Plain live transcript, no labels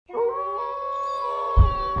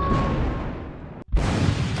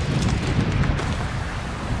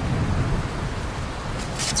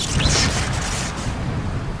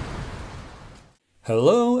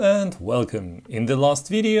Hello and welcome! In the last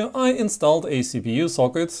video I installed a CPU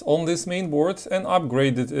socket on this mainboard and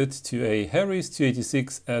upgraded it to a Harris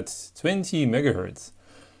 286 at 20 MHz.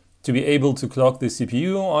 To be able to clock the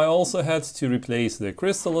CPU I also had to replace the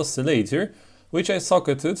crystal oscillator, which I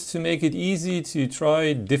socketed to make it easy to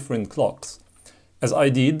try different clocks. As I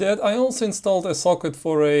did that, I also installed a socket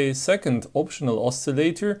for a second optional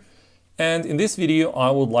oscillator, and in this video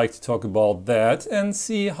I would like to talk about that and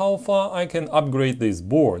see how far I can upgrade this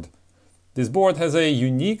board. This board has a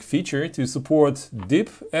unique feature to support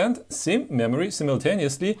DIP and SIM memory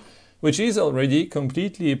simultaneously, which is already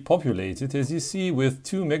completely populated, as you see, with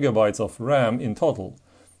 2 MB of RAM in total.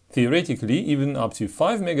 Theoretically, even up to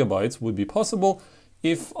 5 MB would be possible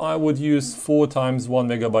if I would use 4 times 1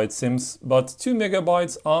 MB SIMs, but 2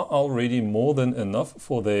 MB are already more than enough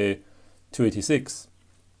for the 286.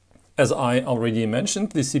 As I already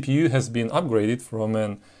mentioned, the CPU has been upgraded from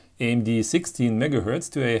an AMD 16 MHz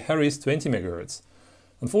to a Harris 20 MHz.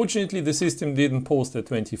 Unfortunately, the system didn't post at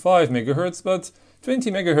 25 MHz, but 20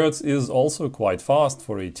 MHz is also quite fast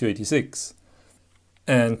for a 286.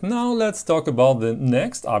 And now let's talk about the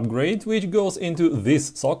next upgrade, which goes into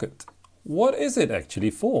this socket. What is it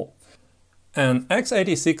actually for? An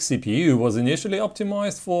x86 CPU was initially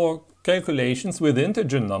optimized for calculations with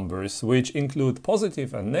integer numbers, which include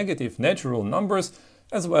positive and negative natural numbers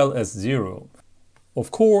as well as zero. Of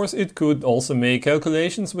course, it could also make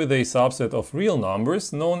calculations with a subset of real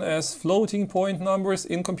numbers, known as floating point numbers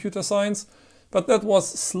in computer science, but that was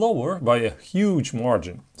slower by a huge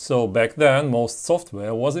margin. So back then most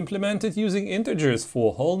software was implemented using integers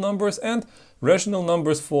for whole numbers and rational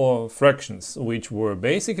numbers for fractions, which were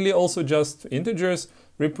basically also just integers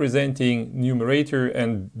representing numerator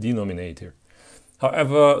and denominator.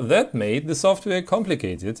 However, that made the software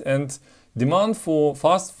complicated, and demand for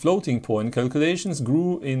fast floating point calculations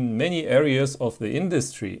grew in many areas of the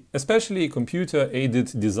industry, especially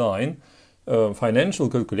computer-aided design, financial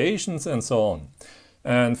calculations and so on.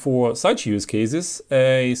 And for such use cases,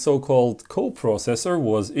 a so-called coprocessor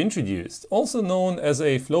was introduced, also known as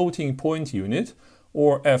a floating point unit,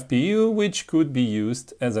 or FPU, which could be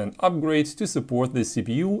used as an upgrade to support the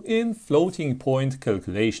CPU in floating point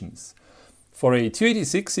calculations. For a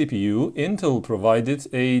 286 CPU, Intel provided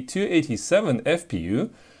a 287 FPU,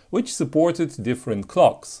 which supported different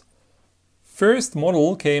clocks. First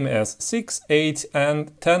model came as 6, 8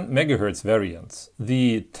 and 10 MHz variants.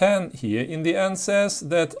 The 10 here in the end says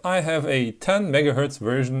that I have a 10 MHz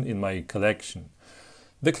version in my collection.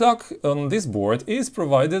 The clock on this board is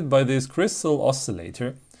provided by this crystal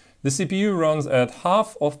oscillator. The CPU runs at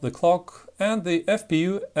half of the clock and the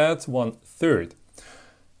FPU at 1/3.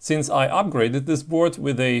 Since I upgraded this board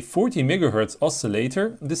with a 40 MHz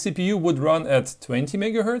oscillator, the CPU would run at 20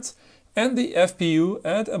 MHz and the FPU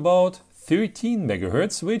at about 13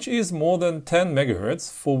 MHz, which is more than 10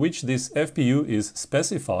 MHz for which this FPU is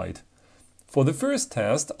specified. For the first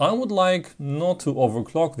test, I would like not to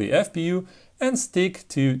overclock the FPU and stick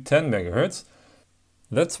to 10 MHz.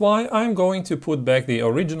 That's why I'm going to put back the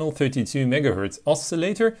original 32 MHz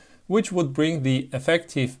oscillator, which would bring the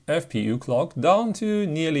effective FPU clock down to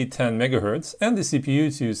nearly 10 MHz and the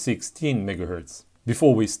CPU to 16 MHz.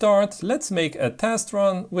 Before we start, let's make a test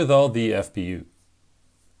run without the FPU.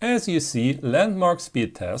 As you see, Landmark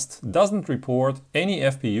Speed Test doesn't report any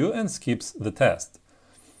FPU and skips the test.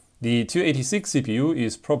 The 286 CPU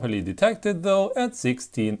is properly detected though at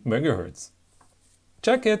 16 MHz.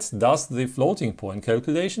 Checkit does the floating point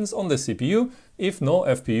calculations on the CPU if no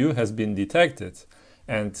FPU has been detected.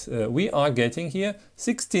 And we are getting here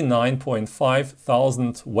 69.5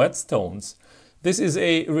 thousand whetstones. This is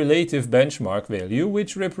a relative benchmark value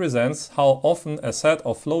which represents how often a set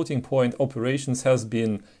of floating point operations has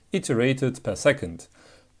been iterated per second.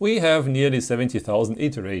 We have nearly 70,000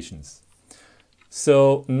 iterations.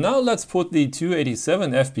 So now let's put the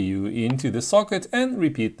 287 FPU into the socket and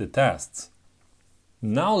repeat the tests.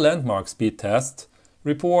 Now Landmark Speed Test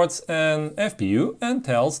reports an FPU and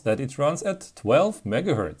tells that it runs at 12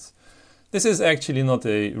 MHz. This is actually not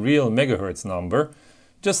a real megahertz number.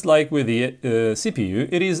 Just like with the CPU,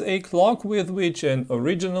 it is a clock with which an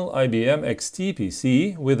original IBM XT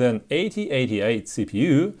PC with an 8088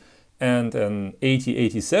 CPU and an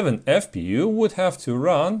 8087 FPU would have to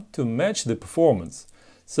run to match the performance.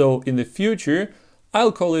 So in the future,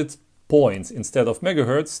 I'll call it points instead of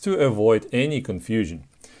megahertz to avoid any confusion.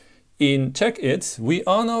 In Checkit, we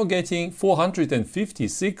are now getting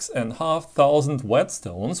 456,500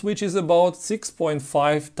 whetstones, which is about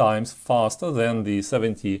 6.5 times faster than the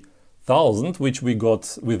 70,000 which we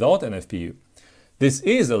got without an FPU. This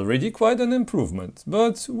is already quite an improvement,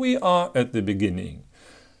 but we are at the beginning.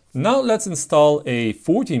 Now let's install a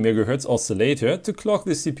 40 MHz oscillator to clock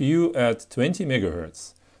the CPU at 20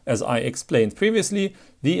 MHz. As I explained previously,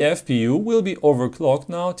 the FPU will be overclocked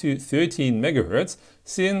now to 13 MHz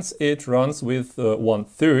since it runs with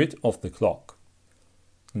 1/3 of the clock.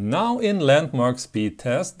 Now in landmark speed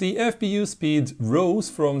test, the FPU speed rose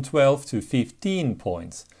from 12 to 15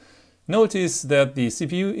 points. Notice that the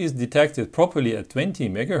CPU is detected properly at 20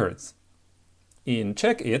 MHz. In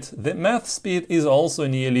checkit, the math speed is also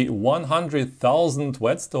nearly 100,000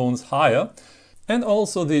 whetstones higher, and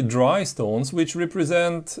also the dry stones, which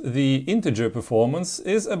represent the integer performance,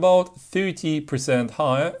 is about 30%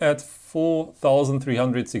 higher at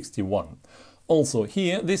 4,361. Also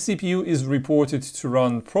here, the CPU is reported to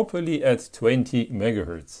run properly at 20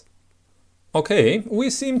 MHz. Okay, we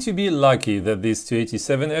seem to be lucky that this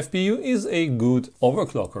 287 FPU is a good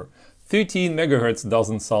overclocker. 13 MHz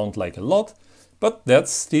doesn't sound like a lot, but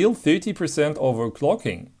that's still 30%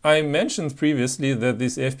 overclocking. I mentioned previously that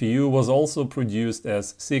this FPU was also produced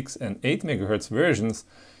as 6 and 8 MHz versions.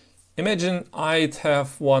 Imagine I'd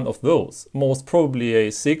have one of those. Most probably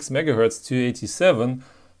a 6 MHz 287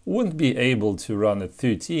 wouldn't be able to run at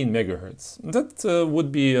 13 MHz. That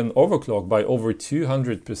would be an overclock by over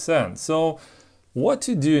 200%. So what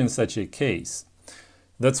to do in such a case?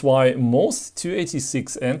 That's why most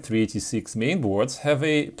 286 and 386 mainboards have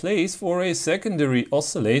a place for a secondary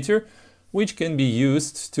oscillator which can be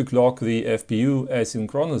used to clock the FPU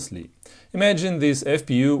asynchronously. Imagine this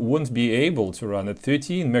FPU wouldn't be able to run at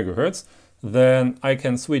 13 MHz, then I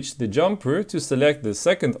can switch the jumper to select the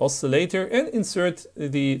second oscillator and insert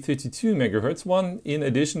the 32 MHz one in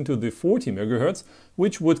addition to the 40 MHz,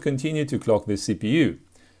 which would continue to clock the CPU.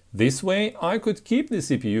 This way I could keep the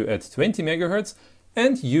CPU at 20 MHz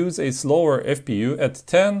and use a slower FPU at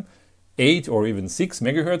 10, 8 or even 6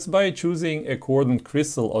 MHz by choosing a cordon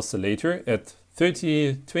crystal oscillator at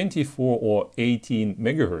 30, 24 or 18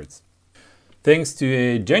 MHz. Thanks to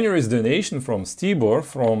a generous donation from Stibor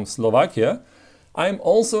from Slovakia, I'm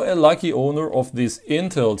also a lucky owner of this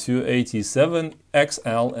Intel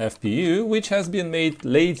 287XL FPU, which has been made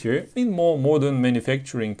later in more modern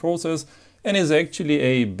manufacturing process and is actually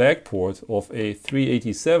a backport of a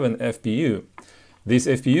 387 FPU. This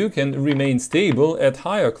FPU can remain stable at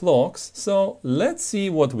higher clocks, so let's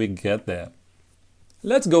see what we get there.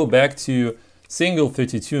 Let's go back to single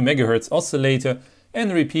 32 MHz oscillator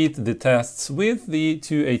and repeat the tests with the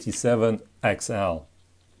 287XL.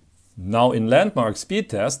 Now in landmark speed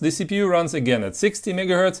test, the CPU runs again at 60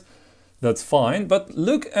 MHz. That's fine, but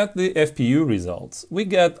look at the FPU results. We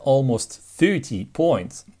get almost 30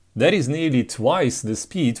 points. That is nearly twice the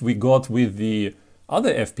speed we got with the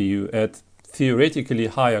other FPU at theoretically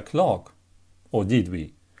higher clock. Or did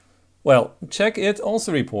we? Well, checkit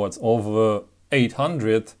also reports over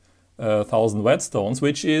 800,000 whetstones,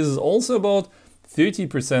 which is also about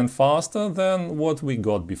 30% faster than what we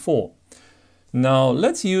got before. Now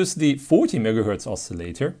let's use the 40 MHz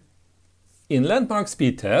oscillator. In landmark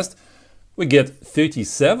speed test, we get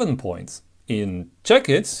 37 points. In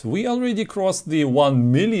checkit, we already crossed the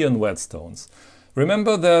 1 million whetstones.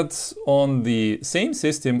 Remember that on the same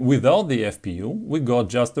system without the FPU, we got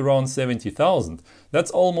just around 70,000.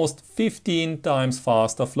 That's almost 15 times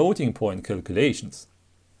faster floating point calculations.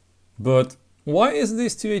 But why is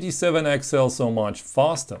this 287XL so much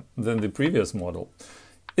faster than the previous model?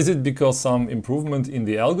 Is it because some improvement in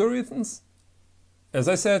the algorithms? As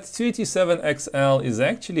I said, 287XL is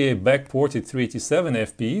actually a backported 387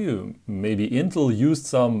 FPU. Maybe Intel used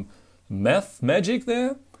some math magic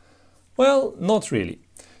there? Well, not really.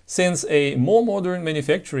 Since a more modern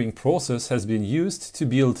manufacturing process has been used to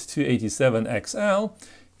build 287XL,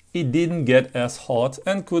 it didn't get as hot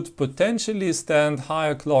and could potentially stand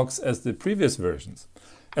higher clocks as the previous versions.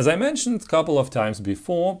 As I mentioned a couple of times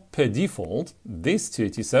before, per default, this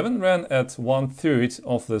 287 ran at 1/3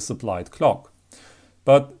 of the supplied clock.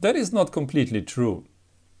 But that is not completely true.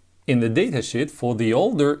 In the datasheet for the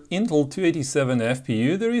older Intel 287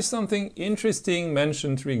 FPU, there is something interesting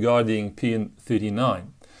mentioned regarding pin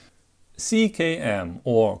 39. CKM,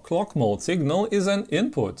 or clock mode signal, is an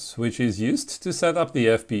input which is used to set up the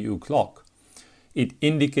FPU clock. It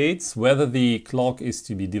indicates whether the clock is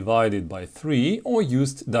to be divided by 3 or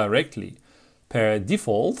used directly. Per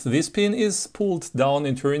default, this pin is pulled down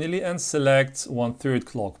internally and selects 1/3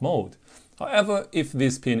 clock mode. However, if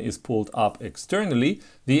this pin is pulled up externally,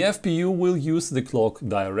 the FPU will use the clock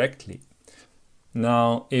directly.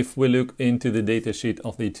 Now, if we look into the datasheet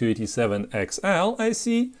of the 287XL, I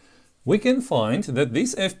see we can find that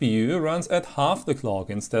this FPU runs at half the clock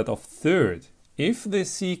instead of 1/3, if the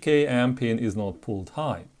CKM pin is not pulled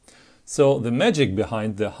high. So the magic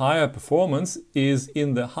behind the higher performance is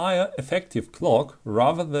in the higher effective clock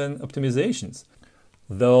rather than optimizations.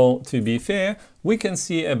 Though, to be fair, we can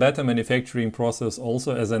see a better manufacturing process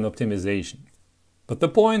also as an optimization. But the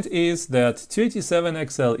point is that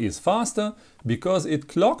 287XL is faster because it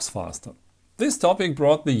clocks faster. This topic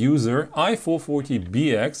brought the user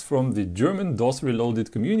i440BX from the German DOS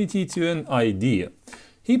Reloaded community to an idea.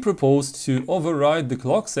 He proposed to override the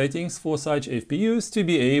clock settings for such FPUs to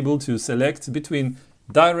be able to select between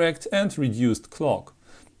direct and reduced clock.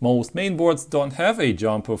 Most mainboards don't have a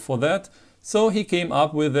jumper for that, so he came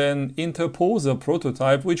up with an interposer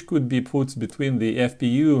prototype which could be put between the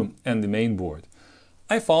FPU and the mainboard.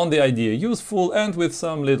 I found the idea useful, and with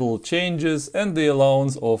some little changes and the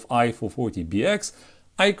allowance of i440BX,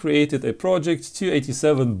 I created a project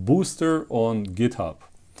 287 booster on GitHub.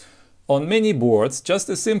 On many boards, just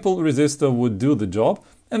a simple resistor would do the job,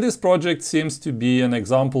 and this project seems to be an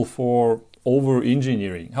example for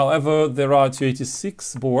over-engineering. However, there are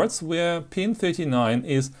 286 boards where pin 39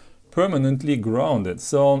 is permanently grounded,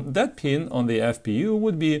 so that pin on the FPU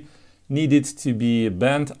would be needed to be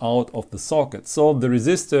bent out of the socket, so the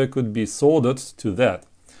resistor could be soldered to that.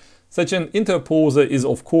 Such an interposer is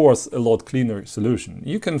of course a lot cleaner solution.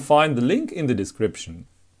 You can find the link in the description.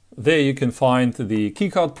 There you can find the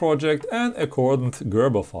keycard project and accordant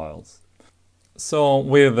Gerber files. So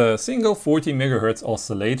with a single 40 MHz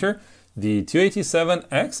oscillator, the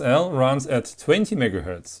 287XL runs at 20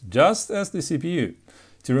 MHz, just as the CPU.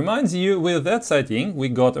 To remind you, with that setting we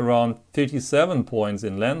got around 37 points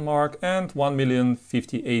in Landmark and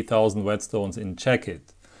 1,058,000 whetstones in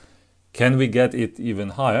Checkit. Can we get it even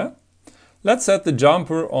higher? Let's set the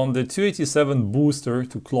jumper on the 287 booster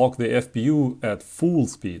to clock the FPU at full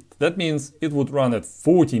speed. That means it would run at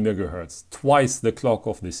 40 MHz, twice the clock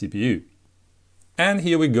of the CPU. And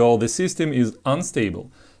here we go, the system is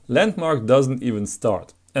unstable. Landmark doesn't even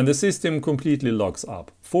start, and the system completely locks up.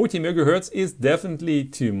 40 MHz is definitely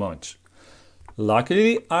too much.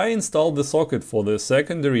 Luckily, I installed the socket for the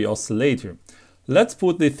secondary oscillator. Let's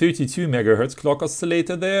put the 32 MHz clock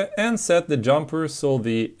oscillator there and set the jumper so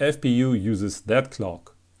the FPU uses that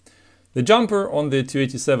clock. The jumper on the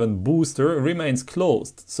 287 booster remains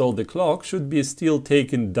closed, so the clock should be still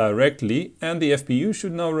taken directly and the FPU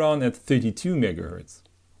should now run at 32 MHz.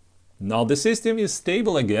 Now the system is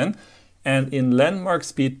stable again, and in Landmark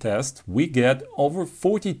speed test we get over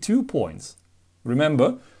 42 points.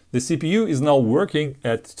 Remember, the CPU is now working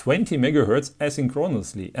at 20 MHz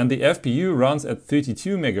asynchronously and the FPU runs at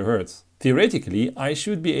 32 MHz. Theoretically, I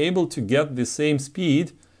should be able to get the same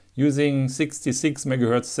speed using 66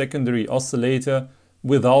 MHz secondary oscillator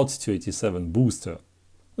without 287 booster.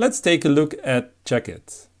 Let's take a look at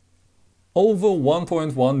Checkit. Over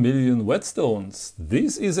 1.1 million whetstones.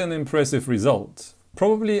 This is an impressive result.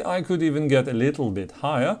 Probably I could even get a little bit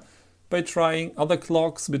higher by trying other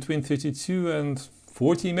clocks between 32 and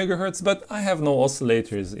 40 MHz, but I have no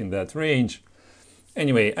oscillators in that range.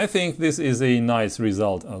 Anyway, I think this is a nice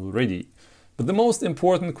result already. But the most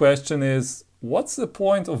important question is, what's the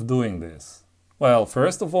point of doing this? Well,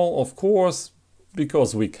 first of all, of course,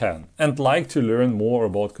 because we can and like to learn more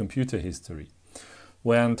about computer history.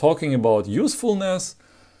 When talking about usefulness,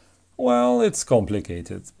 well, it's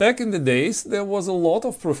complicated. Back in the days, there was a lot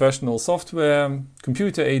of professional software,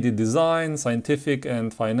 computer-aided design, scientific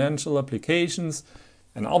and financial applications,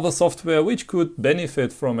 and other software which could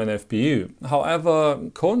benefit from an FPU. However,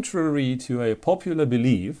 contrary to a popular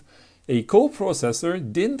belief, a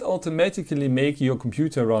coprocessor didn't automatically make your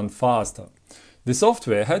computer run faster. The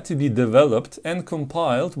software had to be developed and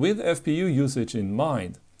compiled with FPU usage in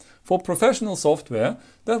mind. For professional software,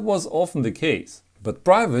 that was often the case. But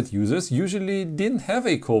private users usually didn't have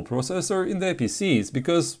a coprocessor in their PCs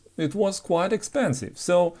because it was quite expensive.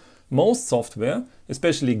 So most software,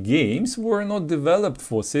 especially games, were not developed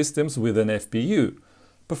for systems with an FPU.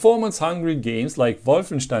 Performance-hungry games like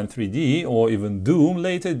Wolfenstein 3D or even Doom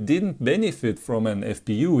later didn't benefit from an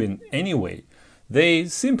FPU in any way. They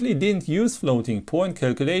simply didn't use floating point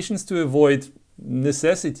calculations to avoid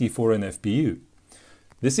necessity for an FPU.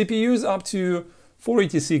 The CPUs up to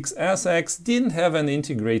 486SX didn't have an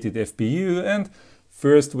integrated FPU, and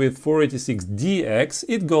first with 486DX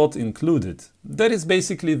it got included. That is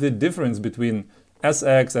basically the difference between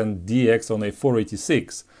SX and DX on a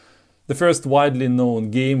 486. The first widely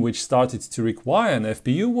known game which started to require an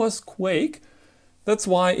FPU was Quake. That's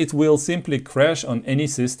why it will simply crash on any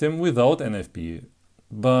system without an FPU.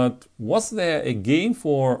 But was there a game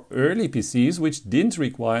for early PCs which didn't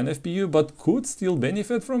require an FPU but could still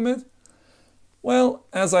benefit from it? Well,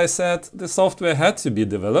 as I said, the software had to be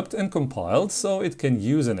developed and compiled so it can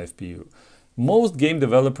use an FPU. Most game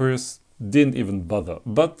developers didn't even bother,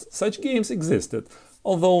 but such games existed,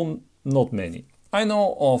 although not many. I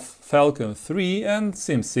know of Falcon 3 and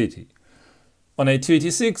SimCity. On a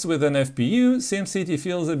 286 with an FPU, SimCity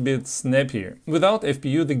feels a bit snappier. Without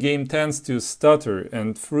FPU, the game tends to stutter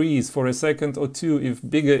and freeze for a second or two if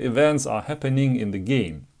bigger events are happening in the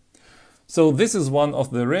game. So this is one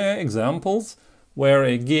of the rare examples where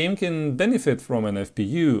a game can benefit from an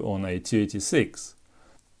FPU on a 286.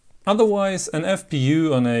 Otherwise, an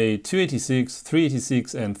FPU on a 286,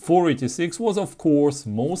 386 and 486 was of course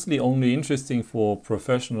mostly only interesting for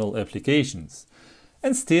professional applications.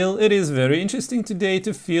 And still, it is very interesting today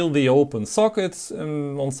to feel the open sockets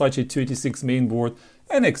on such a 286 mainboard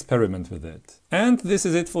and experiment with it. And this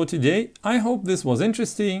is it for today. I hope this was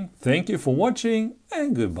interesting. Thank you for watching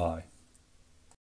and goodbye.